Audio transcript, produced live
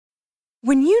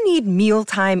When you need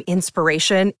mealtime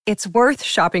inspiration, it's worth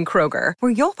shopping Kroger,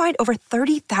 where you'll find over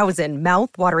 30,000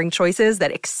 mouth-watering choices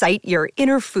that excite your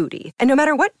inner foodie. And no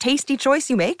matter what tasty choice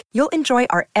you make, you'll enjoy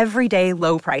our everyday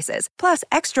low prices, plus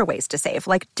extra ways to save,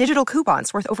 like digital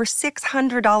coupons worth over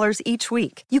 $600 each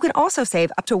week. You can also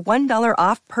save up to $1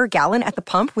 off per gallon at the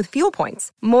pump with fuel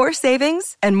points. More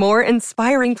savings and more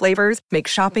inspiring flavors make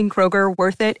shopping Kroger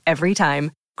worth it every time.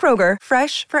 Kroger,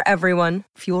 fresh for everyone.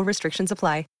 Fuel restrictions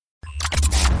apply.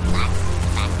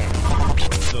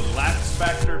 The Lax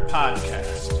Factor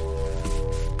Podcast.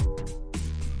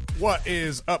 What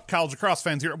is up, college lacrosse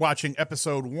fans? You're watching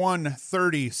episode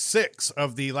 136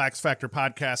 of the Lax Factor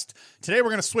Podcast. Today we're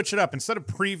going to switch it up. Instead of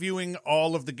previewing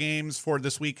all of the games for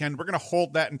this weekend, we're going to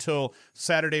hold that until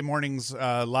Saturday morning's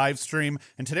live stream.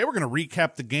 And today we're going to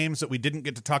recap the games that we didn't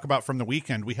get to talk about from the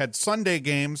weekend. We had Sunday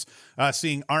games,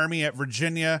 seeing Army at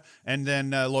Virginia and then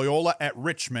Loyola at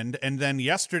Richmond. And then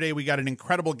yesterday we got an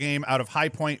incredible game out of High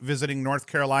Point visiting North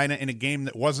Carolina in a game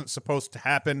that wasn't supposed to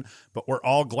happen, but we're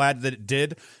all glad that it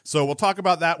did. So we'll talk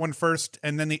about that one first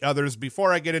and then the others.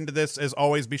 Before I get into this, as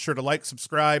always, be sure to like,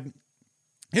 subscribe,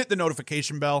 hit the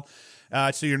notification bell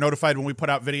so you're notified when we put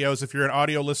out videos. If you're an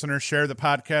audio listener, share the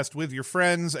podcast with your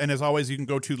friends. And as always, you can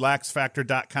go to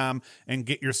laxfactor.com and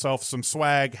get yourself some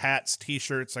swag, hats,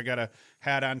 t-shirts. I got a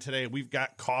hat on today. We've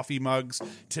got coffee mugs.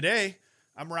 Today,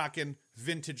 I'm rocking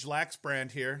Vintage Lax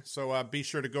brand here, so be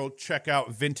sure to go check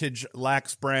out Vintage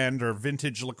Lax brand or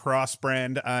Vintage Lacrosse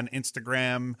brand on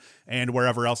Instagram and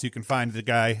wherever else you can find the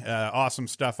guy. Awesome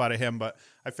stuff out of him, but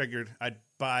I figured I'd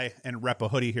buy and rep a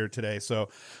hoodie here today. So,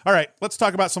 all right, let's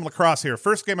talk about some lacrosse here.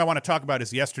 First game I want to talk about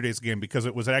is yesterday's game because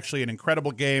it was actually an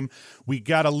incredible game. We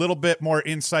got a little bit more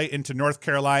insight into North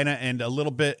Carolina and a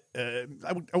little bit, I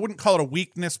wouldn't call it a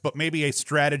weakness, but maybe a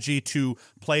strategy to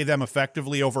play them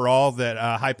effectively overall that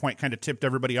High Point kind of tipped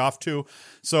everybody off to.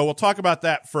 So we'll talk about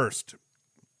that first.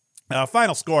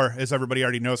 Final score, as everybody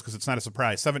already knows because it's not a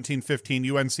surprise,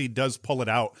 17-15, UNC does pull it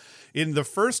out. In the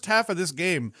first half of this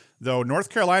game, though, North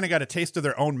Carolina got a taste of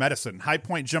their own medicine. High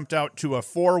Point jumped out to a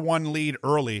 4-1 lead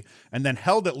early and then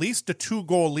held at least a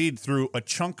 2-goal lead through a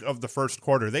chunk of the first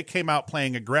quarter. They came out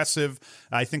playing aggressive.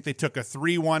 I think they took a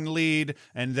 3-1 lead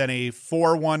and then a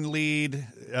 4-1 lead.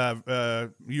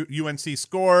 UNC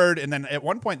scored, and then at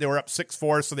one point they were up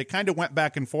 6-4, so they kind of went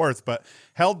back and forth, but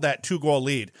held that 2-goal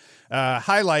lead.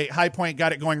 Highlight, High Point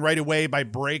got it going right away by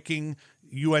breaking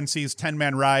UNC's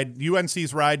 10-man ride.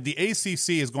 UNC's ride, the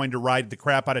ACC is going to ride the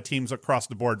crap out of teams across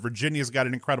the board. Virginia's got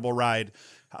an incredible ride.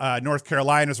 North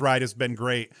Carolina's ride has been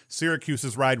great.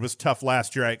 Syracuse's ride was tough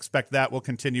last year. I expect that will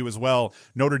continue as well.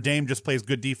 Notre Dame just plays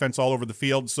good defense all over the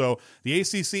field. So the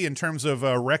ACC, in terms of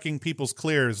wrecking people's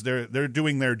clears, they're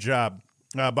doing their job.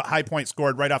 But High Point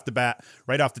scored right off the bat,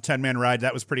 right off the 10-man ride.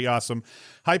 That was pretty awesome.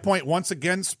 High Point once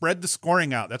again spread the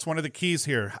scoring out. That's one of the keys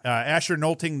here. Asher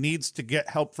Nolting needs to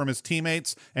get help from his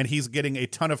teammates, and he's getting a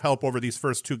ton of help over these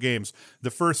first two games. The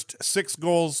first 6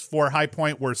 goals for High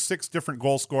Point were 6 different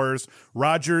goal scorers.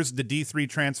 Rogers, the D3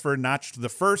 transfer, notched the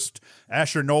first.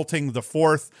 Asher Nolting, the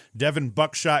fourth. Devin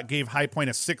Buckshot gave High Point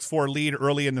a 6-4 lead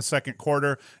early in the second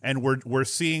quarter, and we're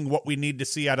seeing what we need to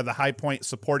see out of the High Point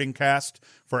supporting cast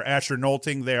for Asher Nolting.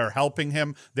 They are helping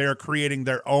him. They are creating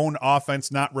their own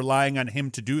offense, not relying on him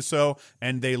to do so,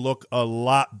 and they look a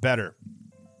lot better.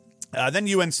 Then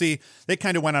UNC, they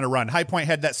kind of went on a run. High Point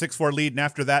had that 6-4 lead, and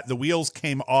after that, the wheels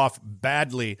came off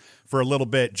badly for a little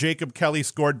bit. Jacob Kelly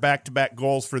scored back-to-back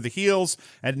goals for the Heels,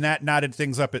 and that knotted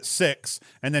things up at 6.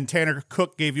 And then Tanner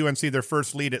Cook gave UNC their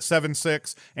first lead at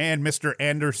 7-6, and Mr.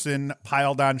 Anderson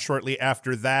piled on shortly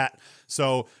after that.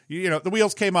 So, the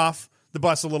wheels came off the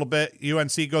bus a little bit.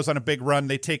 UNC goes on a big run.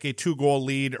 They take a 2-goal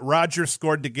lead. Rogers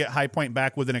scored to get High Point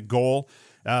back within a goal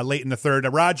late in the third.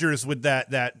 Rogers, with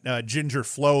that ginger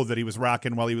flow that he was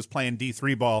rocking while he was playing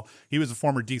D3 ball, he was a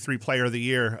former D3 player of the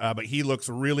year, but he looks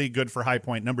really good for High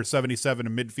Point. Number 77, a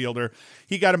midfielder.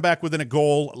 He got him back within a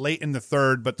goal late in the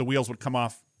third, but the wheels would come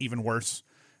off even worse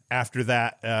after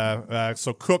that.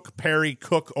 So Perry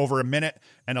Cook over a minute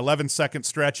and 11-second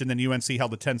stretch, and then UNC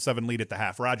held a 10-7 lead at the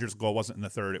half. Rogers' goal wasn't in the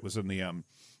third. It was in the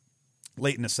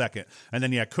late in the second. And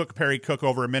then, Perry Cook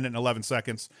over a minute and 11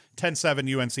 seconds,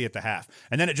 10-7 UNC at the half.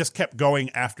 And then it just kept going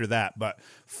after that. But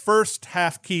first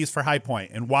half keys for High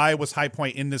Point. And why was High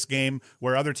Point in this game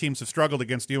where other teams have struggled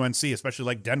against UNC, especially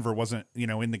like Denver wasn't,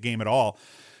 in the game at all?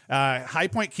 High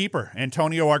Point keeper,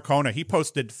 Antonio Arcona, he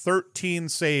posted 13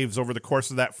 saves over the course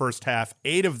of that first half,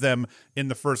 8 of them in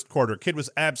the first quarter. Kid was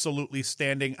absolutely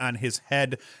standing on his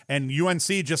head, and UNC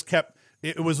just kept,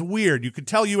 it was weird. You could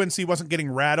tell UNC wasn't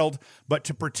getting rattled, but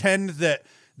to pretend that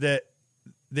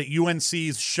that UNC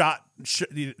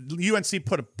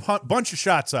put a bunch of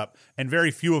shots up, and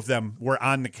very few of them were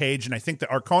on the cage. And I think that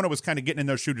Arcona was kind of getting in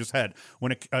those shooters' head.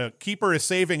 When a keeper is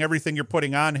saving everything you're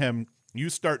putting on him, you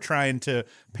start trying to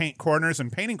paint corners,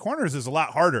 and painting corners is a lot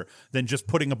harder than just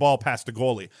putting a ball past a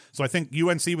goalie. So I think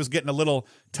UNC was getting a little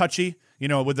touchy,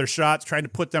 with their shots, trying to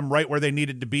put them right where they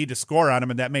needed to be to score on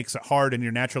them, and that makes it hard, and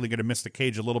you're naturally going to miss the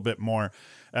cage a little bit more.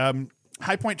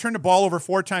 High Point turned the ball over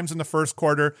 4 times in the first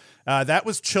quarter. That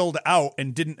was chilled out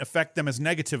and didn't affect them as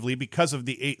negatively because of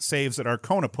the 8 saves that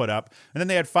Arcona put up. And then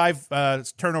they had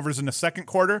 5 turnovers in the second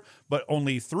quarter, but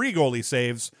only 3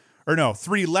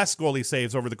 less goalie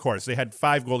saves over the course. They had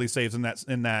 5 goalie saves in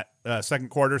that second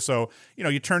quarter. So,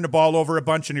 you turn the ball over a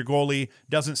bunch and your goalie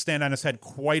doesn't stand on his head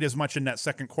quite as much in that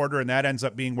second quarter, and that ends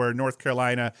up being where North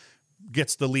Carolina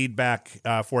gets the lead back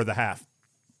for the half.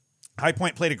 High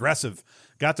Point played aggressive,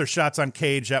 got their shots on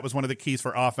cage. That was one of the keys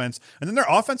for offense. And then their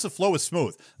offensive flow was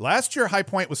smooth. Last year, High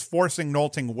Point was forcing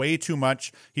Nolting way too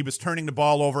much. He was turning the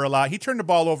ball over a lot. He turned the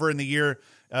ball over in the year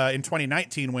in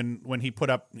 2019 when he put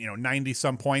up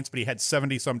 90-some points, but he had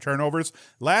 70-some turnovers.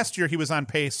 Last year, he was on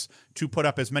pace to put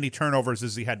up as many turnovers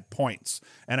as he had points.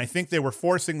 And I think they were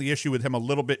forcing the issue with him a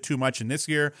little bit too much. And this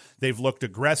year, they've looked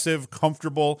aggressive,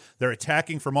 comfortable. They're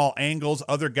attacking from all angles.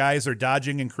 Other guys are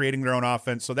dodging and creating their own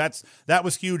offense. So that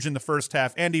was huge in the first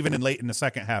half and even late in the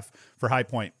second half for High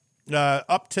Point.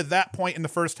 Up to that point in the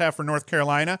first half for North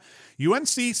Carolina, UNC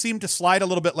seemed to slide a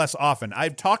little bit less often.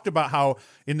 I've talked about how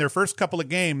in their first couple of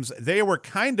games, they were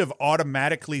kind of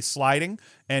automatically sliding,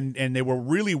 and they were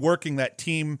really working that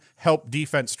team help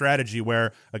defense strategy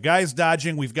where a guy's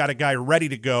dodging, we've got a guy ready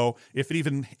to go. If it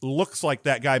even looks like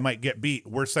that guy might get beat,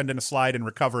 we're sending a slide and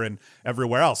recovering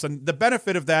everywhere else. And the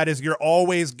benefit of that is you're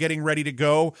always getting ready to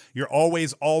go. You're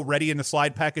always already in the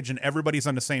slide package, and everybody's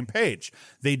on the same page.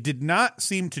 They did not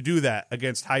seem to do that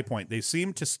against High Point. They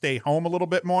seemed to stay home a little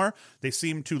bit more. They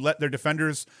seemed to let their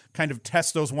defenders kind of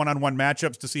test those one-on-one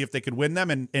matchups to see if they could win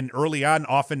them, and early on,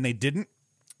 often they didn't.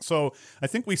 So I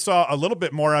think we saw a little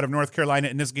bit more out of North Carolina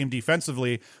in this game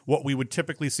defensively, what we would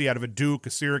typically see out of a Duke, a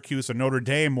Syracuse, a Notre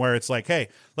Dame, where it's like, hey,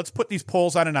 let's put these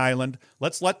poles on an island.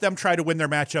 Let's let them try to win their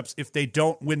matchups. If they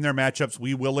don't win their matchups,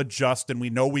 we will adjust, and we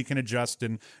know we can adjust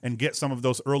and get some of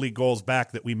those early goals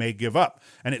back that we may give up.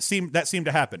 And that seemed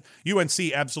to happen.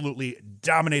 UNC absolutely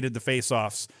dominated the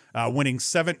faceoffs, winning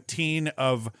 17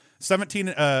 to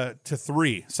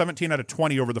 3, 17 out of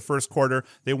 20 over the first quarter.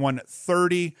 They won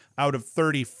 30 out of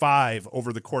 35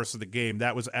 over the course of the game.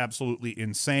 That was absolutely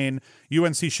insane.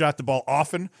 UNC shot the ball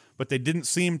often, but they didn't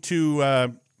seem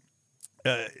to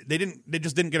they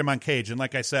just didn't get them on cage. And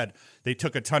like I said, they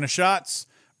took a ton of shots.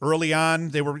 Early on,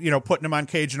 they were, putting them on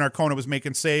cage, and Arcona was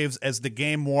making saves. As the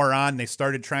game wore on, they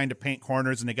started trying to paint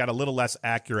corners, and they got a little less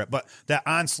accurate. But that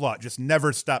onslaught just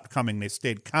never stopped coming. They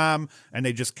stayed calm, and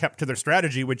they just kept to their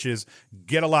strategy, which is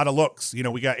get a lot of looks.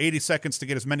 We got 80 seconds to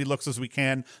get as many looks as we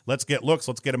can. Let's get looks.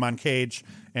 Let's get them on cage.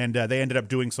 And they ended up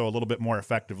doing so a little bit more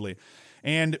effectively.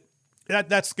 And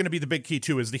that's going to be the big key,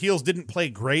 too, is the Heels didn't play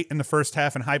great in the first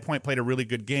half, and High Point played a really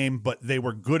good game, but they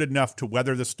were good enough to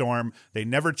weather the storm. They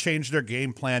never changed their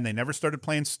game plan. They never started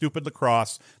playing stupid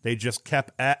lacrosse. They just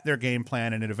kept at their game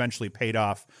plan, and it eventually paid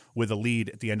off with a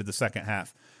lead at the end of the second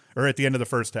half, or at the end of the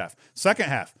first half. Second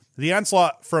half, the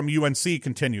onslaught from UNC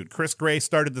continued. Chris Gray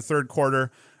started the third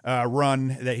quarter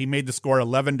run that he made the score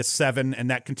 11-7,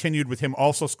 and that continued with him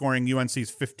also scoring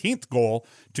UNC's 15th goal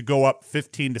to go up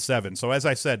 15-7. So as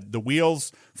I said, the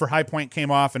wheels for High Point came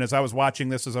off, and as I was watching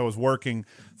this, as I was working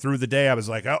through the day, I was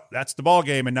like, oh, that's the ball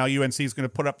game, and now UNC is going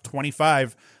to put up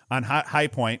 25 on High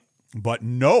Point. But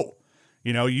no.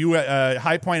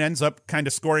 High Point ends up kind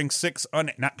of scoring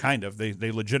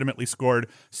they legitimately scored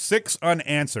 6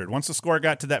 unanswered. Once the score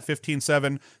got to that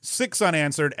 15-7, 6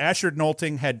 unanswered. Asher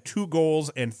Nolting had 2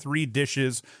 goals and 3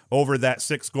 dishes over that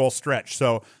 6-goal stretch.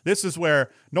 So this is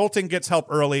where Nolting gets help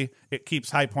early. It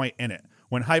keeps High Point in it.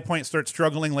 When High Point starts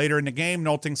struggling later in the game,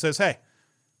 Nolting says, hey,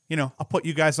 I'll put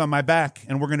you guys on my back,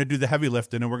 and we're going to do the heavy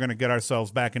lifting, and we're going to get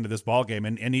ourselves back into this ball game.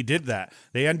 And he did that.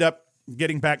 They end up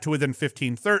getting back to within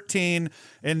 15-13,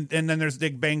 and then there's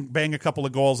bang a couple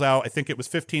of goals out. I think it was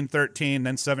 15-13,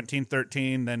 then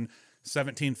 17-13, then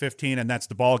 17-15, and that's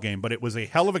the ball game. But it was a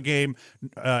hell of a game.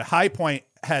 High Point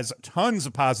has tons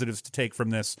of positives to take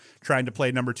from this, trying to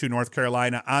play number 2 North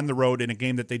Carolina on the road in a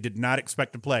game that they did not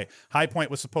expect to play. High Point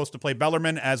was supposed to play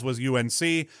Bellarmine, as was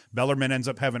UNC. Bellarmine ends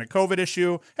up having a COVID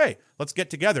issue. Hey, let's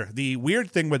get together. The weird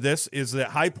thing with this is that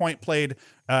High Point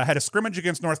had a scrimmage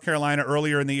against North Carolina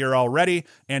earlier in the year already,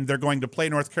 and they're going to play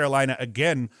North Carolina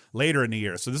again later in the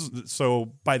year.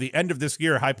 So by the end of this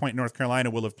year, High Point and North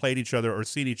Carolina will have played each other or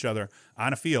seen each other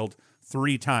on a field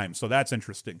 3 times. So that's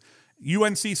interesting.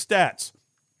 UNC stats.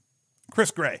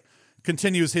 Chris Gray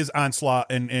continues his onslaught,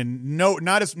 and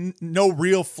no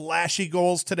real flashy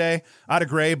goals today out of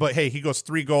Gray, but hey, he goes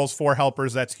 3 goals, 4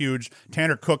 helpers. That's huge.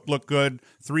 Tanner Cook looked good,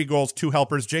 3 goals, 2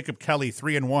 helpers. Jacob Kelly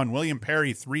 3 and 1. William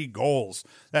Perry 3 goals.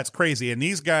 That's crazy. And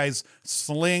these guys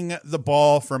sling the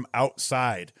ball from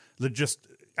outside.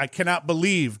 I cannot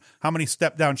believe how many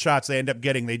step down shots they end up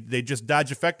getting. They just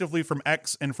dodge effectively from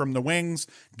X and from the wings,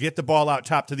 get the ball out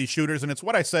top to these shooters. And it's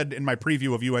what I said in my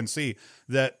preview of UNC,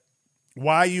 that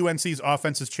why UNC's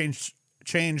offense has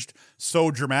changed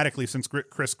so dramatically since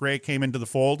Chris Gray came into the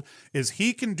fold is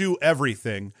he can do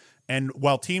everything. And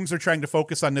while teams are trying to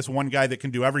focus on this one guy that can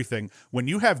do everything, when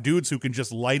you have dudes who can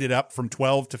just light it up from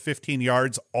 12 to 15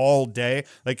 yards all day,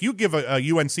 like you give a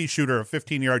UNC shooter a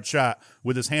 15-yard shot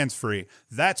with his hands free,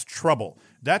 that's trouble.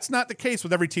 That's not the case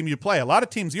with every team you play. A lot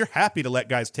of teams, you're happy to let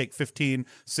guys take 15,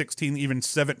 16, even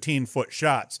 17-foot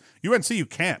shots. UNC, you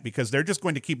can't, because they're just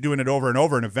going to keep doing it over and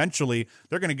over, and eventually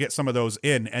they're going to get some of those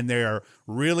in, and they are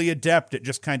really adept at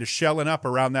just kind of shelling up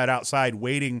around that outside,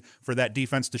 waiting for that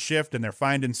defense to shift, and they're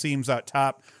finding seams out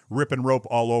top, ripping rope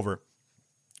all over.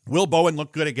 Will Bowen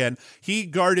looked good again. He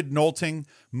guarded Nolting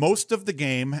most of the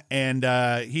game, and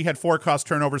he had 4 cost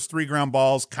turnovers, 3 ground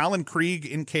balls. Colin Krieg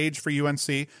in cage for UNC.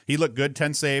 He looked good,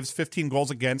 10 saves, 15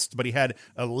 goals against, but he had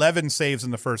 11 saves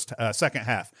in the second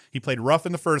half. He played rough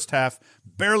in the first half,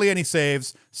 barely any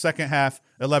saves. Second half,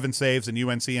 11 saves, and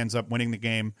UNC ends up winning the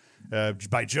game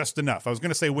by just enough. I was going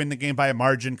to say win the game by a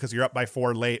margin because you're up by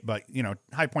 4 late, but,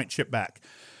 High Point chip back.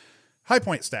 High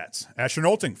Point stats. Asher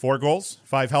Nolting, 4 goals,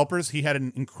 5 helpers. He had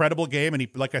an incredible game, and he,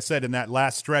 like I said, in that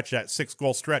last stretch, that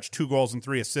 6-goal stretch, 2 goals and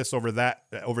 3 assists over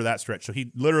that stretch. So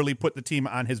he literally put the team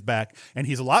on his back, and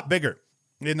he's a lot bigger.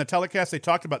 In the telecast, they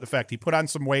talked about the fact he put on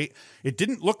some weight. It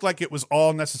didn't look like it was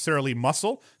all necessarily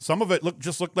muscle. Some of it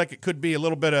just looked like it could be a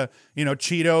little bit of,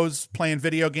 Cheetos playing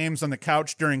video games on the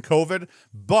couch during COVID,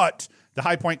 but the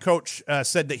High Point coach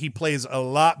said that he plays a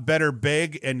lot better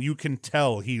big, and you can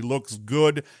tell he looks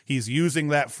good. He's using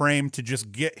that frame to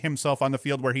just get himself on the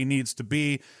field where he needs to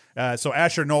be. So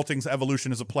Asher Nolting's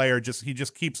evolution as a player, he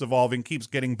just keeps evolving, keeps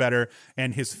getting better,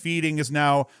 and his feeding is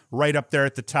now right up there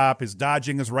at the top. His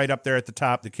dodging is right up there at the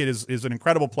top. The kid is an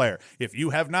incredible player. If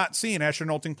you have not seen Asher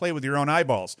Nolting play with your own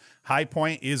eyeballs, High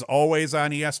Point is always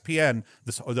on ESPN,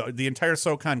 the entire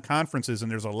SoCon conferences,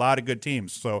 and there's a lot of good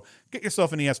teams. So get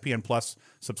yourself an ESPN Plus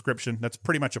subscription. That's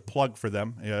pretty much a plug for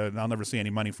them. I'll never see any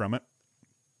money from it.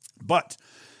 But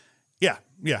yeah.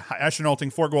 Asher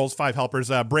Nolting, 4 goals, 5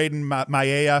 helpers. Braden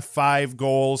Maia, 5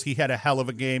 goals. He had a hell of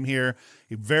a game here.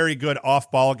 A very good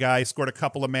off-ball guy. Scored a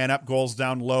couple of man-up goals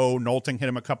down low. Nolting hit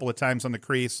him a couple of times on the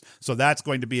crease. So that's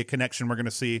going to be a connection we're going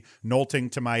to see.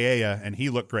 Nolting to Maia, and he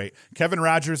looked great. Kevin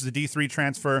Rogers, the D3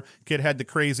 transfer. Kid had the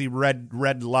crazy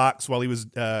red locks while he was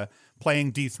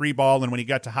playing D3 ball, and when he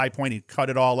got to High Point, he cut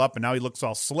it all up, and now he looks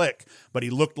all slick. But he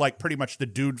looked like pretty much the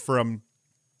dude from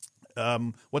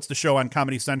what's the show on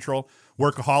Comedy Central?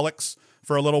 Workaholics,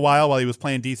 for a little while he was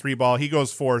playing D3 ball. He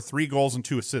goes for 3 goals and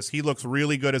 2 assists. He looks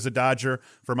really good as a Dodger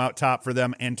from out top for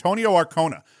them. Antonio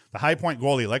Arcona, the High Point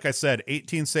goalie, like I said,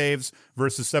 18 saves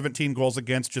versus 17 goals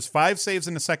against, just 5 saves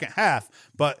in the second half,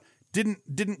 but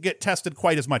didn't get tested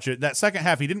quite as much. That second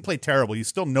half, he didn't play terrible. You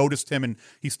still noticed him, and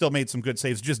he still made some good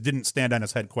saves, just didn't stand on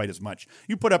his head quite as much.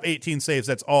 You put up 18 saves,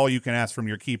 that's all you can ask from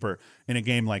your keeper in a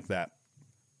game like that.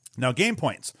 Now, game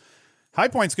points. High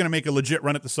Point's going to make a legit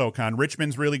run at the SoCon.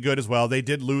 Richmond's really good as well. They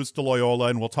did lose to Loyola,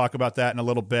 and we'll talk about that in a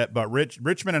little bit. But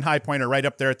Richmond and High Point are right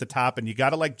up there at the top, and you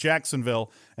got to like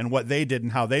Jacksonville and what they did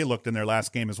and how they looked in their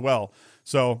last game as well.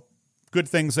 So good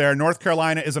things there. North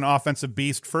Carolina is an offensive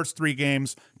beast. First 3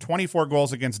 games, 24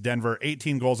 goals against Denver,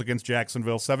 18 goals against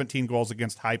Jacksonville, 17 goals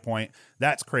against High Point.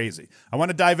 That's crazy. I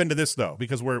want to dive into this, though,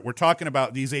 because we're talking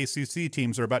about these ACC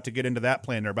teams are about to get into that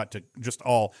play, and they're about to just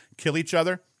all kill each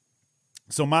other.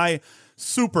 So my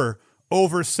super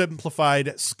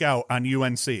oversimplified scout on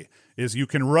UNC is you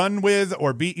can run with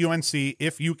or beat UNC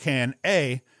if you can,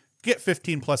 A, get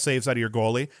 15-plus saves out of your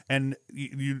goalie, and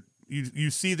you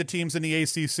see the teams in the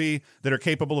ACC that are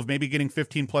capable of maybe getting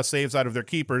 15-plus saves out of their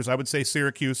keepers. I would say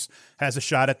Syracuse has a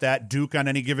shot at that. Duke on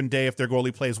any given day, if their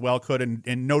goalie plays well, could.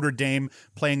 And Notre Dame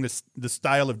playing the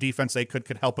style of defense they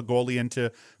could help a goalie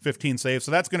into 15 saves.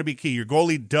 So that's going to be key. Your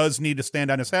goalie does need to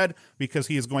stand on his head because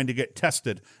he is going to get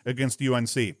tested against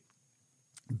UNC.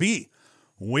 B,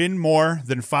 win more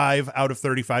than 5 out of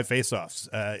 35 faceoffs.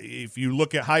 If you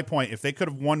look at High Point, if they could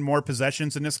have won more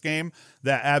possessions in this game,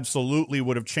 that absolutely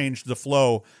would have changed the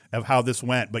flow of how this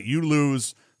went. But you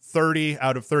lose 30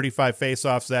 out of 35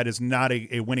 faceoffs. That is not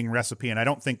a winning recipe, and I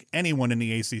don't think anyone in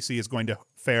the ACC is going to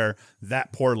fare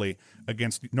that poorly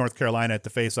against North Carolina at the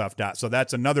faceoff dot. So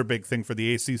that's another big thing for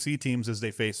the ACC teams as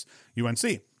they face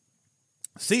UNC.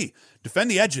 C, defend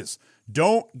the edges.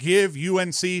 Don't give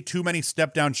UNC too many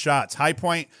step-down shots. High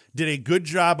Point did a good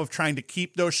job of trying to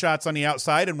keep those shots on the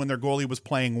outside, and when their goalie was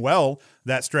playing well,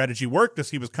 that strategy worked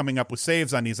as he was coming up with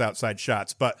saves on these outside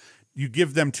shots. But you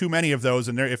give them too many of those,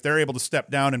 and if they're able to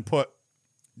step down and put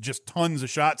just tons of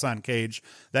shots on Cage,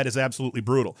 that is absolutely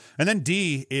brutal. And then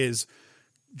D is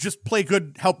just play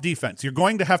good help defense. You're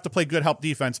going to have to play good help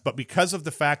defense, but because of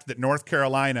the fact that North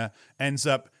Carolina ends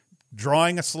up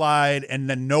drawing a slide and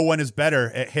then no one is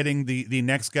better at hitting the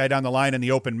next guy down the line in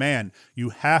the open man,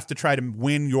 you have to try to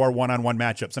win your one-on-one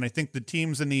matchups. And I think the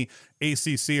teams in the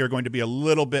ACC are going to be a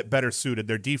little bit better suited.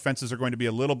 Their defenses are going to be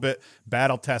a little bit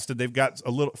battle tested. They've got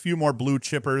a few more blue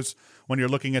chippers when you're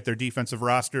looking at their defensive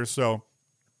roster. So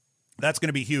that's going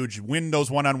to be huge. Win those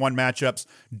one-on-one matchups.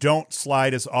 Don't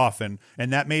slide as often.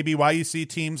 And that may be why you see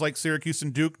teams like Syracuse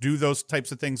and Duke do those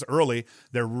types of things early.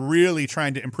 They're really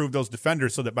trying to improve those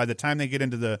defenders so that by the time they get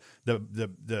into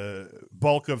the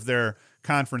bulk of their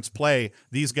conference play,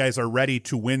 these guys are ready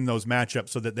to win those matchups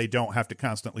so that they don't have to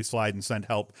constantly slide and send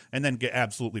help and then get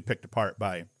absolutely picked apart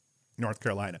by North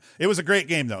Carolina. It was a great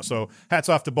game, though, so hats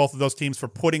off to both of those teams for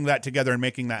putting that together and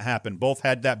making that happen. Both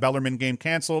had that Bellarmine game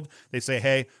canceled. They say,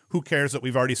 hey, who cares that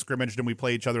we've already scrimmaged and we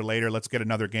play each other later? Let's get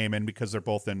another game in because they're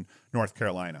both in North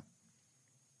Carolina.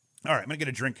 All right, I'm going to get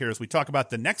a drink here as we talk about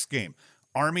the next game,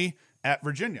 Army at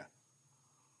Virginia.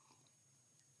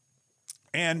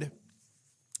 And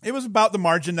it was about the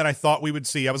margin that I thought we would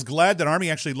see. I was glad that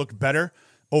Army actually looked better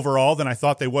overall than I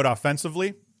thought they would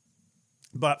offensively.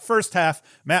 But first half,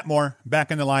 Matt Moore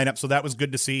back in the lineup, so that was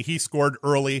good to see. He scored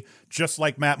early, just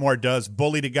like Matt Moore does.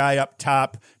 Bullied a guy up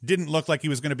top. Didn't look like he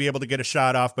was going to be able to get a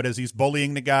shot off, but as he's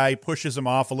bullying the guy, pushes him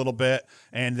off a little bit,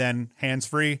 and then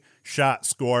hands-free, shot,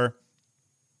 score.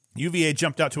 UVA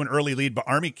jumped out to an early lead, but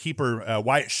Army keeper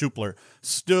Wyatt Schupler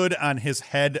stood on his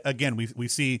head again. We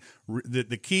see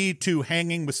the key to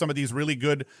hanging with some of these really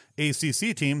good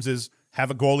ACC teams is have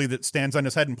a goalie that stands on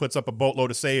his head and puts up a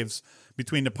boatload of saves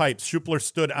between the pipes. Schupler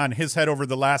stood on his head over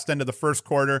the last end of the first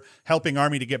quarter, helping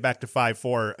Army to get back to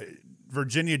 5-4.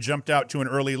 Virginia jumped out to an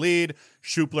early lead.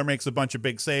 Schupler makes a bunch of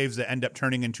big saves that end up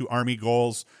turning into Army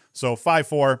goals. So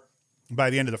 5-4 by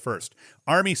the end of the first.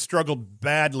 Army struggled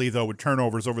badly, though, with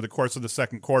turnovers over the course of the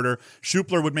second quarter.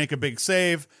 Schupler would make a big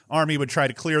save. Army would try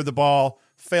to clear the ball,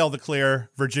 fail the clear.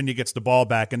 Virginia gets the ball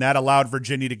back, and that allowed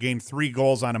Virginia to gain 3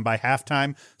 goals on him by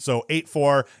halftime. So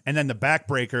 8-4, and then the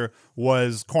backbreaker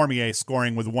was Cormier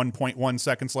scoring with 1.1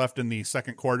 seconds left in the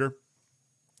second quarter.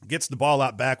 Gets the ball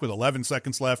out back with 11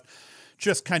 seconds left.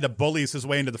 Just kind of bullies his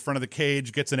way into the front of the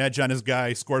cage, gets an edge on his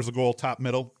guy, scores a goal top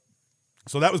middle.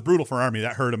 So that was brutal for Army.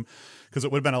 That hurt him because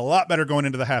it would have been a lot better going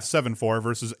into the half 7-4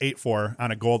 versus 8-4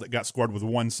 on a goal that got scored with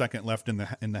 1 second left in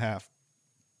the half.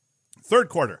 Third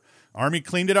quarter, Army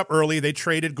cleaned it up early. They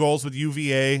traded goals with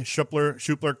UVA.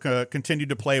 Schupler continued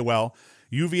to play well.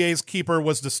 UVA's keeper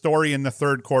was the story in the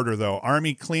third quarter, though.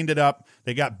 Army cleaned it up.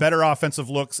 They got better offensive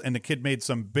looks, and the kid made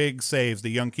some big saves, the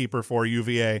young keeper for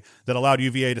UVA, that allowed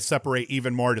UVA to separate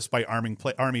even more despite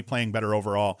Army playing better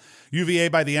overall. UVA,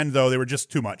 by the end, though, they were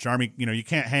just too much. Army, you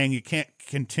can't hang. You can't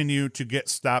continue to get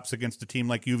stops against a team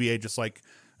like UVA, just like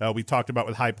we talked about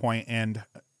with High Point and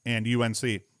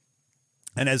UNC.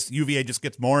 And as UVA just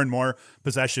gets more and more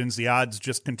possessions, the odds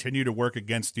just continue to work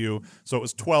against you. So it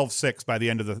was 12-6 by the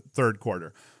end of the third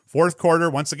quarter. Fourth quarter,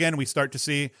 once again, we start to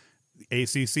see the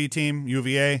ACC team,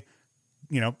 UVA,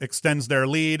 extends their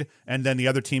lead, and then the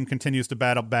other team continues to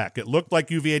battle back. It looked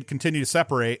like UVA had continued to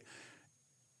separate,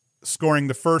 scoring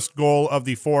the first goal of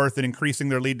the fourth and increasing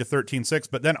their lead to 13-6,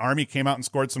 but then Army came out and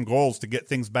scored some goals to get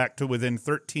things back to within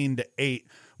 13-8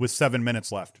 with 7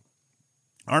 minutes left.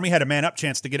 Army had a man-up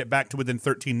chance to get it back to within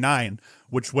 13-9,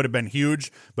 which would have been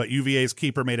huge, but UVA's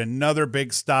keeper made another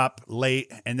big stop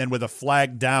late, and then with a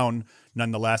flag down,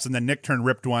 nonetheless, and then Nick Turn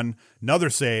ripped one, another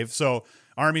save. So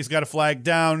Army's got a flag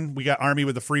down. We got Army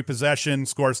with a free possession,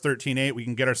 scores 13-8. We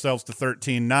can get ourselves to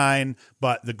 13-9,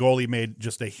 but the goalie made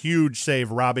just a huge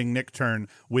save, robbing Nick Turn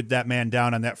with that man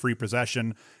down on that free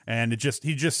possession, and he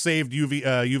just saved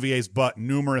UVA's butt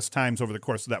numerous times over the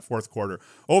course of that fourth quarter.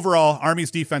 Overall, Army's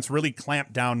defense really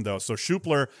clamped down, though. So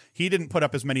Schupler, he didn't put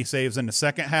up as many saves in the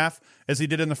second half as he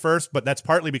did in the first, but that's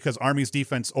partly because Army's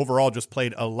defense overall just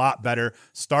played a lot better,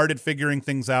 started figuring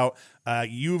things out.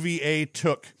 UVA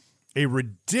took a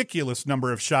ridiculous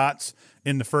number of shots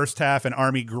in the first half, and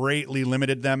Army greatly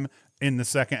limited them in the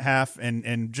second half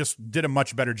and just did a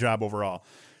much better job overall.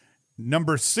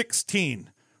 Number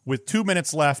 16 with 2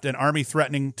 minutes left and Army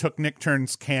threatening, took Nick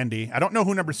Turn's candy. I don't know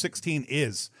who number 16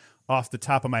 is off the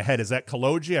top of my head. Is that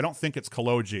Kaloji? I don't think it's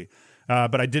Kaloji.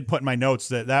 But I did put in my notes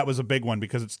that was a big one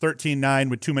because it's 13-9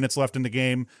 with 2 minutes left in the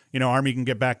game. Army can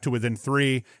get back to within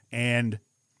 3, and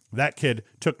that kid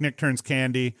took Nick Turn's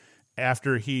candy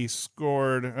after he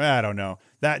scored. I don't know.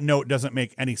 That note doesn't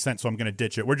make any sense, so I'm going to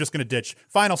ditch it. We're just going to ditch.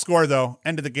 Final score, though,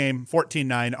 end of the game,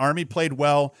 14-9. Army played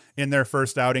well in their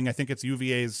first outing. I think it's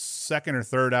UVA's second or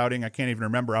third outing. I can't even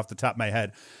remember off the top of my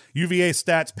head. UVA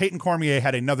stats, Peyton Cormier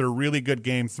had another really good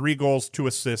game, 3 goals, 2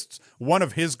 assists. One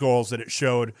of his goals that it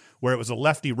showed where it was a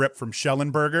lefty rip from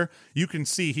Schellenberger. You can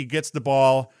see he gets the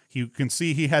ball. You can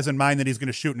see he has in mind that he's going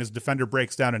to shoot, and his defender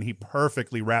breaks down, and he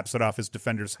perfectly wraps it off his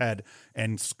defender's head.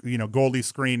 And, goalie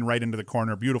screen right into the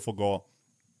corner. Beautiful goal.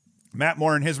 Matt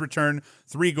Moore in his return,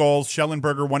 3 goals.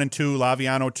 Schellenberger 1 and 2.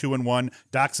 Laviano 2 and 1.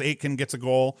 Dox Aitken gets a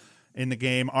goal in the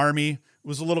game. Army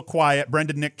was a little quiet.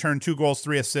 Brendan Nick Turn 2 goals,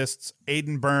 3 assists.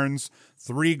 Aiden Burns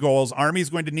 3 goals. Army's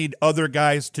going to need other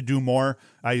guys to do more.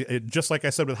 Just like I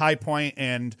said with High Point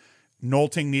and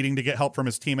Nolting needing to get help from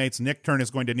his teammates, Nick Turn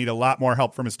is going to need a lot more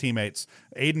help from his teammates.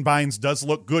 Aiden Bynes does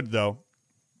look good, though,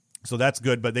 so that's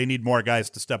good, but they need more guys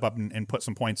to step up and put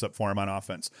some points up for him on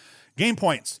offense. Game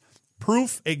points.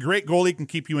 Proof a great goalie can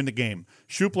keep you in the game.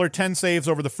 Schupler, 10 saves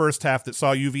over the first half that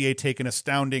saw UVA take an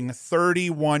astounding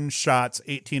 31 shots,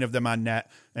 18 of them on net,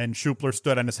 and Schupler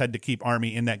stood on his head to keep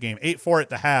Army in that game. 8-4 at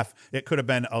the half. It could have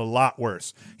been a lot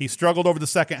worse. He struggled over the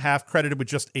second half, credited with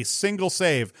just a single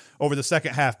save over the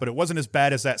second half, but it wasn't as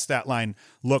bad as that stat line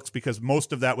looks because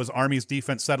most of that was Army's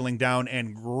defense settling down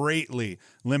and greatly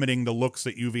limiting the looks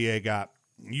that UVA got.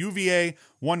 UVA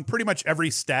won pretty much every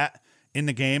stat in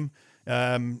the game.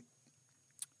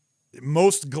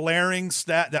 Most glaring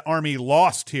stat that Army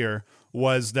lost here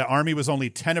was that Army was only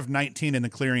 10 of 19 in the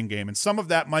clearing game. And some of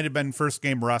that might have been first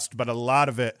game rust, but a lot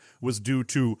of it was due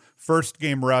to first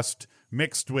game rust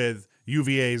mixed with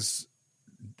UVA's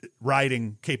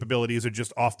riding capabilities are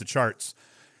just off the charts.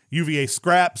 UVA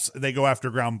scraps, they go after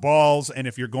ground balls, and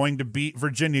if you're going to beat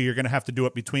Virginia, you're going to have to do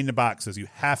it between the boxes. You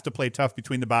have to play tough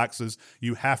between the boxes.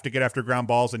 You have to get after ground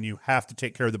balls, and you have to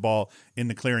take care of the ball in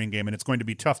the clearing game. And it's going to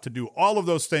be tough to do all of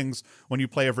those things when you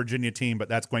play a Virginia team, but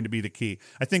that's going to be the key.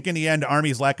 I think in the end,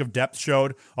 Army's lack of depth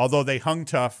showed, although they hung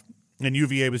tough, and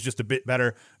UVA was just a bit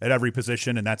better at every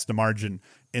position, and that's the margin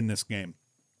in this game.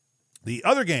 The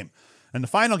other game, and the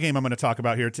final game I'm going to talk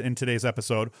about here in today's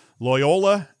episode,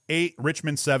 Loyola 8,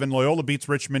 Richmond 7. Loyola beats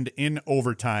Richmond in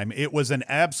overtime. It was an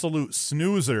absolute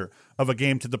snoozer of a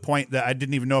game to the point that I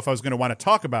didn't even know if I was going to want to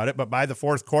talk about it, but by the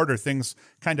fourth quarter, things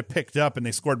kind of picked up, and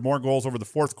they scored more goals over the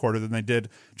fourth quarter than they did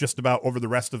just about over the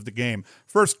rest of the game.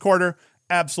 First quarter,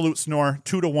 absolute snore,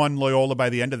 2-1 Loyola by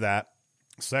the end of that.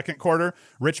 Second quarter,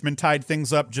 Richmond tied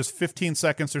things up just 15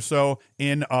 seconds or so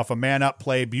in off a man-up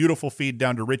play. Beautiful feed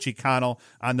down to Richie Connell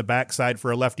on the backside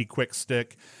for a lefty quick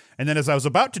stick. And then as I was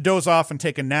about to doze off and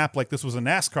take a nap like this was a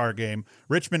NASCAR game,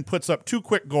 Richmond puts up 2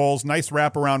 quick goals. Nice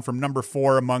wraparound from number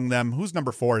 4 among them. Who's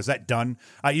number 4? Is that Dunn?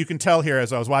 You can tell here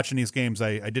as I was watching these games,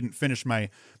 I didn't finish my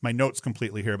notes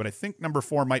completely here, but I think number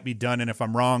 4 might be Dunn. And if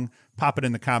I'm wrong, pop it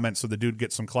in the comments so the dude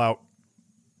gets some clout.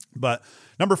 But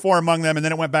number 4 among them, and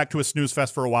then it went back to a snooze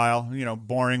fest for a while.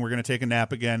 Boring. We're going to take a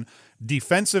nap again.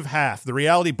 Defensive half. The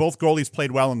reality, both goalies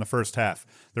played well in the first half.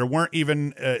 There weren't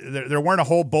even there weren't a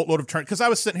whole boatload of turns because I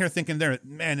was sitting here thinking,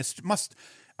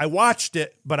 I watched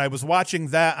it, but I was watching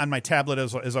that on my tablet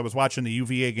as I was watching the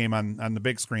UVA game on the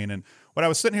big screen. And what I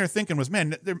was sitting here thinking was,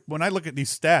 man, when I look at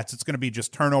these stats, it's going to be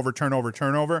just turnover.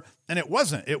 And it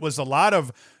wasn't. It was a lot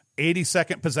of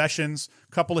 80-second possessions,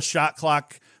 couple of shot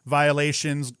clock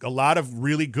violations, a lot of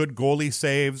really good goalie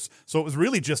saves. So it was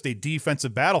really just a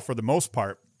defensive battle for the most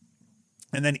part.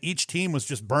 And then each team was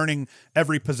just burning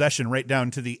every possession right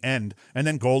down to the end. And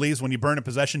then goalies, when you burn a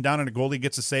possession down and a goalie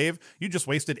gets a save, you just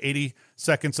wasted 80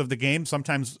 seconds of the game,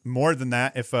 sometimes more than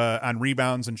that if on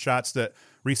rebounds and shots that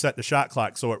reset the shot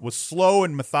clock. So it was slow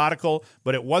and methodical,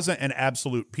 but it wasn't an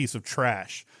absolute piece of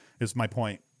trash, is my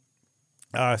point.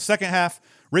 Second half,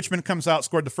 Richmond comes out,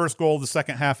 scored the first goal of the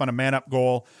second half on a man-up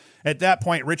goal. At that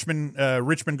point, Richmond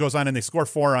goes on and they score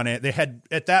 4 on it.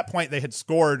 At that point, they had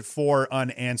scored 4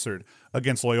 unanswered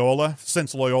against Loyola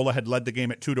since Loyola had led the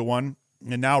game at 2-1.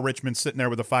 And now Richmond's sitting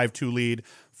there with a 5-2 lead.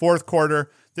 Fourth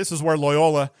quarter, this is where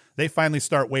Loyola, they finally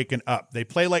start waking up. They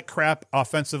play like crap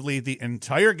offensively the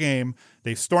entire game.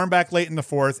 They storm back late in the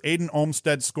fourth. Aiden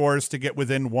Olmstead scores to get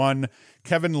within 1.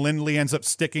 Kevin Lindley ends up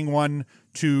sticking one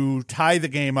to tie the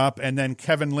game up, and then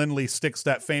Kevin Lindley sticks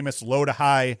that famous low to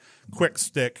high quick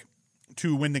stick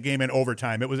to win the game in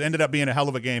overtime. It was ended up being a hell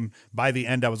of a game by the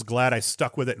end. I was glad I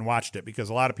stuck with it and watched it because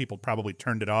a lot of people probably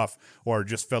turned it off or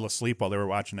just fell asleep while they were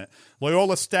watching it.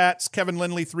 Loyola stats: Kevin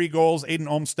Lindley, 3 goals. Aiden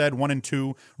Olmstead, 1 and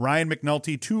 2. Ryan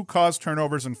McNulty, 2 caused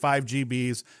turnovers and 5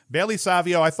 GBs. Bailey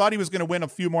Savio, I thought he was going to win a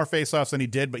few more faceoffs than he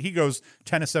did, but he goes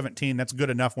 10 of 17. That's good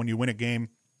enough when you win a game.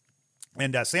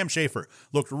 And Sam Schaefer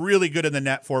looked really good in the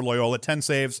net for Loyola, 10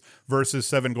 saves versus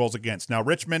 7 goals against. Now,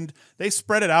 Richmond, they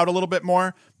spread it out a little bit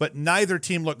more, but neither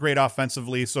team looked great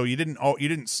offensively, so you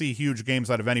didn't see huge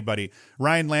games out of anybody.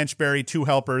 Ryan Lanchberry, 2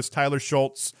 helpers. Tyler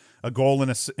Schultz, a goal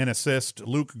and an assist.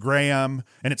 Luke Graham,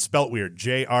 and it's spelt weird,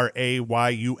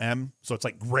 Graym, so it's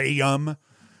like Graham,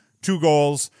 2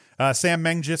 goals. Sam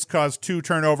Mengis caused 2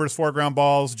 turnovers, 4 ground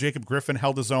balls. Jacob Griffin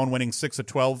held his own, winning 6 of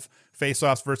 12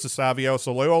 faceoffs versus Savio.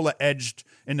 So Loyola edged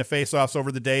in the faceoffs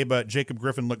over the day, but Jacob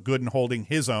Griffin looked good in holding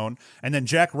his own. And then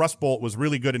Jack Rustbolt was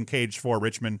really good in cage for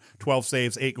Richmond. 12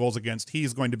 saves, 8 goals against.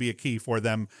 He's going to be a key for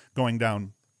them going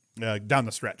down the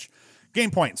stretch.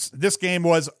 Game points. This game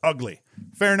was ugly.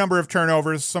 Fair number of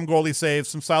turnovers, some goalie saves,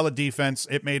 some solid defense.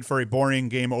 It made for a boring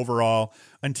game overall.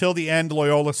 Until the end,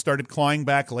 Loyola started clawing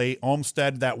back late.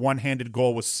 Olmstead, that one-handed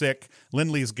goal was sick.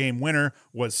 Lindley's game winner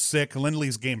was sick.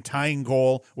 Lindley's game tying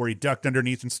goal, where he ducked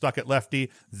underneath and stuck it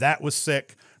lefty, that was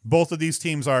sick. Both of these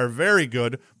teams are very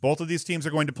good. Both of these teams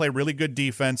are going to play really good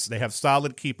defense. They have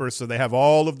solid keepers, so they have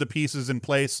all of the pieces in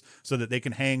place so that they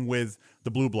can hang with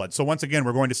the Blue Blood. So once again,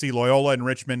 we're going to see Loyola and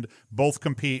Richmond both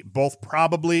compete, both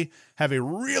probably have a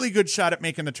really good shot at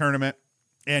making the tournament,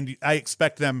 and I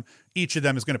expect them, each of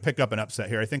them is going to pick up an upset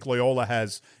here. I think Loyola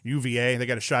has UVA. They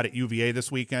got a shot at UVA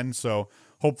this weekend, so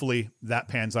hopefully that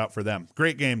pans out for them.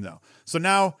 Great game, though. So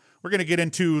now we're going to get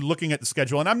into looking at the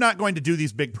schedule, and I'm not going to do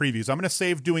these big previews. I'm going to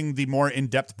save doing the more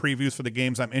in-depth previews for the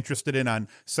games I'm interested in on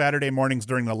Saturday mornings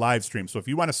during the live stream. So if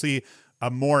you want to see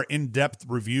a more in-depth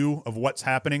review of what's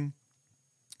happening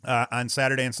on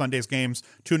Saturday and Sunday's games,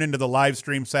 tune into the live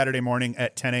stream Saturday morning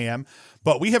at 10 a.m.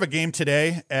 But we have a game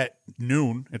today at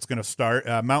noon. It's going to start.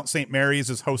 Mount St.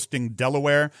 Mary's is hosting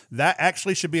Delaware. That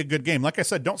actually should be a good game. Like I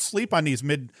said, don't sleep on these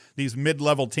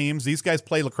mid-level teams. These guys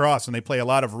play lacrosse, and they play a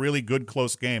lot of really good,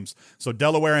 close games. So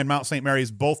Delaware and Mount St.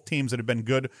 Mary's, both teams that have been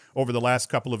good over the last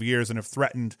couple of years and have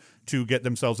threatened to get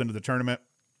themselves into the tournament.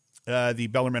 The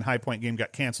Bellarmine High Point game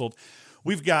got canceled.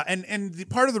 We've got, and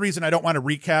part of the reason I don't want to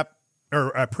recap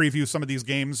or preview some of these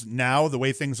games now, the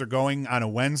way things are going on a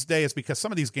Wednesday, is because some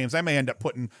of these games I may end up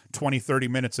putting 20, 30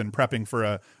 minutes in prepping for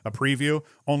a preview,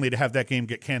 only to have that game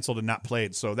get canceled and not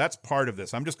played. So that's part of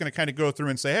this. I'm just going to kind of go through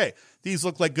and say, hey, these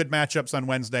look like good matchups on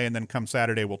Wednesday, and then come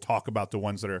Saturday, we'll talk about the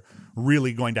ones that are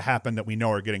really going to happen that we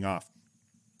know are getting off.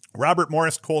 Robert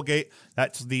Morris Colgate,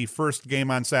 that's the first game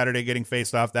on Saturday getting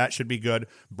faced off. That should be good.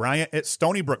 Bryant at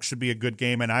Stony Brook should be a good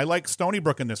game, and I like Stony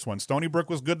Brook in this one. Stony Brook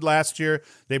was good last year.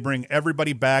 They bring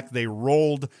everybody back. They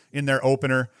rolled in their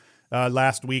opener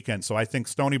last weekend, so I think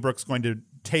Stony Brook's going to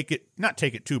not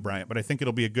take it to Bryant, but I think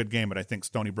it'll be a good game, but I think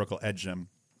Stony Brook will edge them.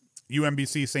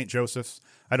 UMBC St. Joseph's.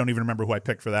 I don't even remember who I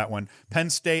picked for that one. Penn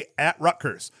State at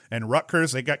Rutgers. And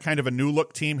Rutgers, they got kind of a new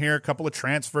look team here, a couple of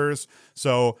transfers.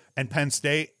 And Penn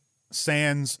State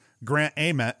sans Grant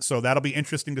Ament. So that'll be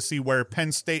interesting to see where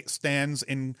Penn State stands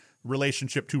in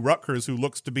relationship to Rutgers, who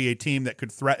looks to be a team that could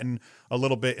threaten a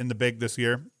little bit in the big this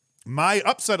year. My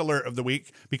upset alert of the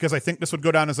week, because I think this would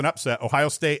go down as an upset, Ohio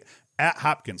State at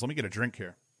Hopkins. Let me get a drink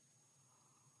here.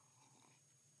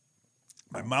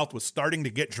 My mouth was starting to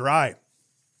get dry.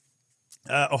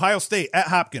 Ohio State at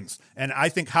Hopkins, and I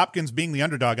think Hopkins being the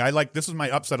underdog, this is my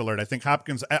upset alert. I think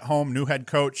Hopkins at home, new head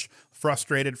coach,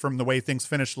 frustrated from the way things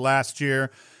finished last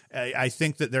year. I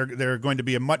think that they're going to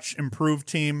be a much improved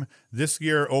team this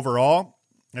year overall.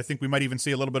 I think we might even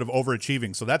see a little bit of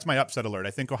overachieving. So that's my upset alert.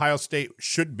 I think Ohio State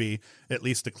should be at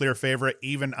least a clear favorite,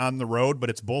 even on the road,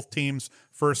 but it's both teams'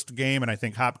 first game, and I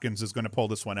think Hopkins is going to pull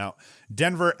this one out.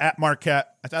 Denver at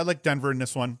Marquette. I like Denver in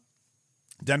this one.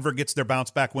 Denver gets their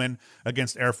bounce-back win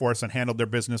against Air Force and handled their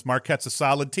business. Marquette's a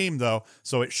solid team, though,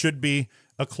 so it should be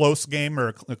a close game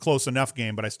or a close enough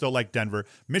game, but I still like Denver.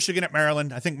 Michigan at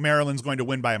Maryland. I think Maryland's going to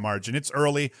win by a margin. It's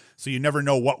early, so you never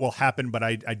know what will happen, but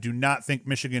I do not think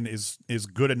Michigan is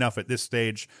good enough at this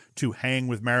stage to hang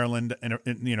with Maryland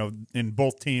in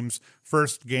both teams'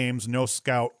 first games, no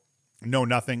scout. No,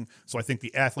 nothing. So I think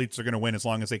the athletes are going to win as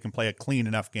long as they can play a clean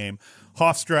enough game.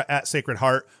 Hofstra at Sacred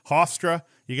Heart. Hofstra,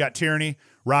 you got Tierney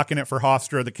rocking it for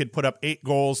Hofstra. The kid put up 8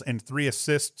 goals and 3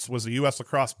 assists, was the U.S.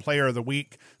 Lacrosse Player of the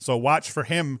Week. So watch for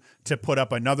him to put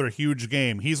up another huge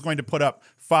game. He's going to put up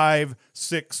 5,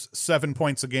 6, 7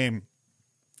 points a game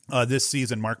this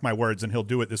season, mark my words, and he'll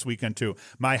do it this weekend too.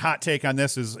 My hot take on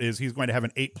this is he's going to have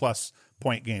an 8+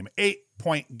 8-point game.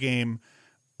 8-point game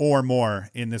or more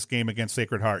in this game against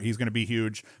Sacred Heart. He's going to be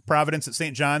huge. Providence at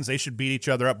St. John's, they should beat each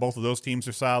other up. Both of those teams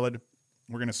are solid.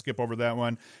 We're going to skip over that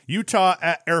one. Utah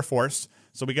at Air Force.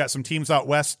 So we got some teams out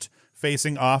west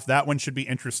facing off. That one should be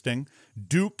interesting.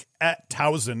 Duke at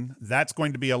Towson. That's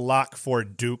going to be a lock for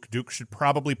Duke. Duke should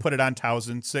probably put it on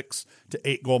Towson, 6 to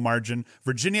 8 goal margin.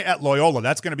 Virginia at Loyola.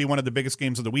 That's going to be one of the biggest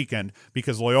games of the weekend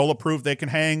because Loyola proved they can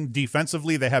hang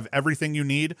defensively. They have everything you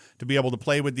need to be able to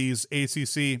play with these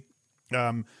ACC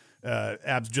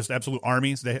just absolute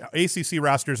armies. The ACC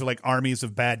rosters are like armies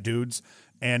of bad dudes,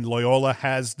 and Loyola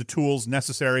has the tools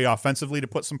necessary offensively to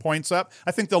put some points up.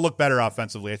 I think they'll look better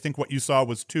offensively. I think what you saw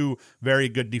was two very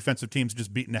good defensive teams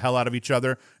just beating the hell out of each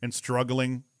other and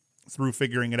struggling through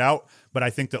figuring it out. But I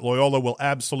think that Loyola will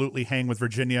absolutely hang with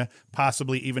Virginia,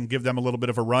 possibly even give them a little bit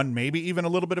of a run, maybe even a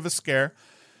little bit of a scare.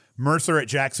 Mercer at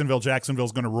Jacksonville.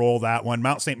 Jacksonville's going to roll that one.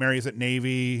 Mount St. Mary's at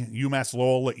Navy. UMass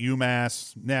Lowell at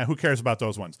UMass. Nah, who cares about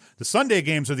those ones? The Sunday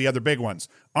games are the other big ones.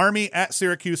 Army at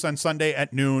Syracuse on Sunday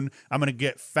at noon. I'm going to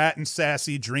get fat and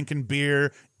sassy, drinking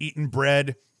beer, eating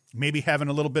bread, maybe having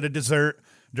a little bit of dessert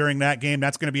during that game.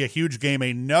 That's going to be a huge game.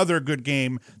 Another good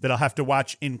game that I'll have to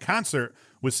watch in concert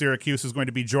with Syracuse is going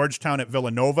to be Georgetown at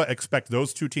Villanova. Expect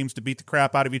those two teams to beat the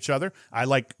crap out of each other. I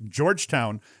like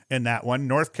Georgetown in that one.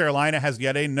 North Carolina has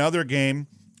yet another game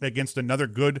against another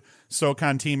good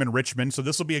SoCon team in Richmond. So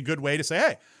this will be a good way to say,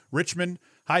 hey, Richmond,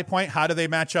 High Point, how do they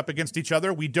match up against each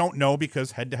other? We don't know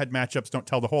because head-to-head matchups don't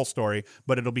tell the whole story,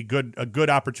 but it'll be a good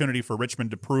opportunity for Richmond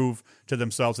to prove to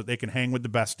themselves that they can hang with the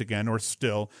best again or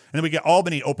still. And then we get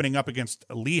Albany opening up against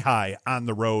Lehigh on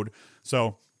the road.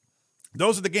 So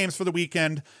those are the games for the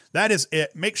weekend. That is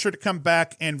it. Make sure to come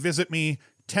back and visit me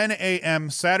 10 a.m.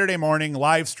 Saturday morning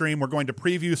live stream. We're going to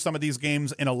preview some of these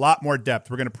games in a lot more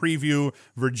depth. We're going to preview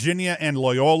Virginia and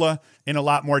Loyola in a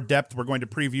lot more depth. We're going to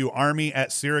preview Army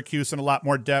at Syracuse in a lot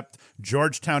more depth.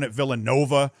 Georgetown at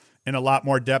Villanova in a lot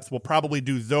more depth. We'll probably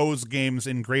do those games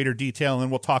in greater detail,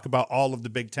 and we'll talk about all of the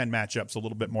Big Ten matchups a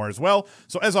little bit more as well.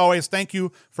 So as always, thank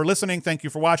you for listening. Thank you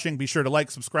for watching. Be sure to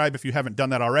like, subscribe if you haven't done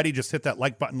that already. Just hit that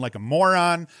like button like a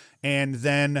moron. And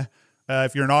then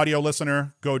if you're an audio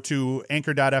listener, go to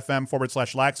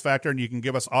anchor.fm/Lax Factor, and you can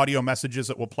give us audio messages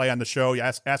that will play on the show. You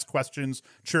ask questions,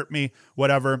 chirp me,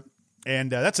 whatever.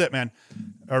 And that's it, man.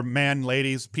 Or man,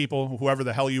 ladies, people, whoever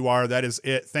the hell you are, that is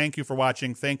it. Thank you for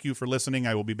watching. Thank you for listening.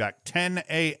 I will be back 10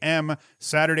 a.m.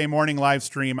 Saturday morning live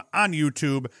stream on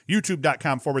YouTube,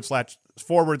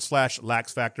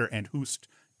 youtube.com/Lax Factor, and Hoost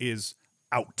is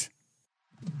out.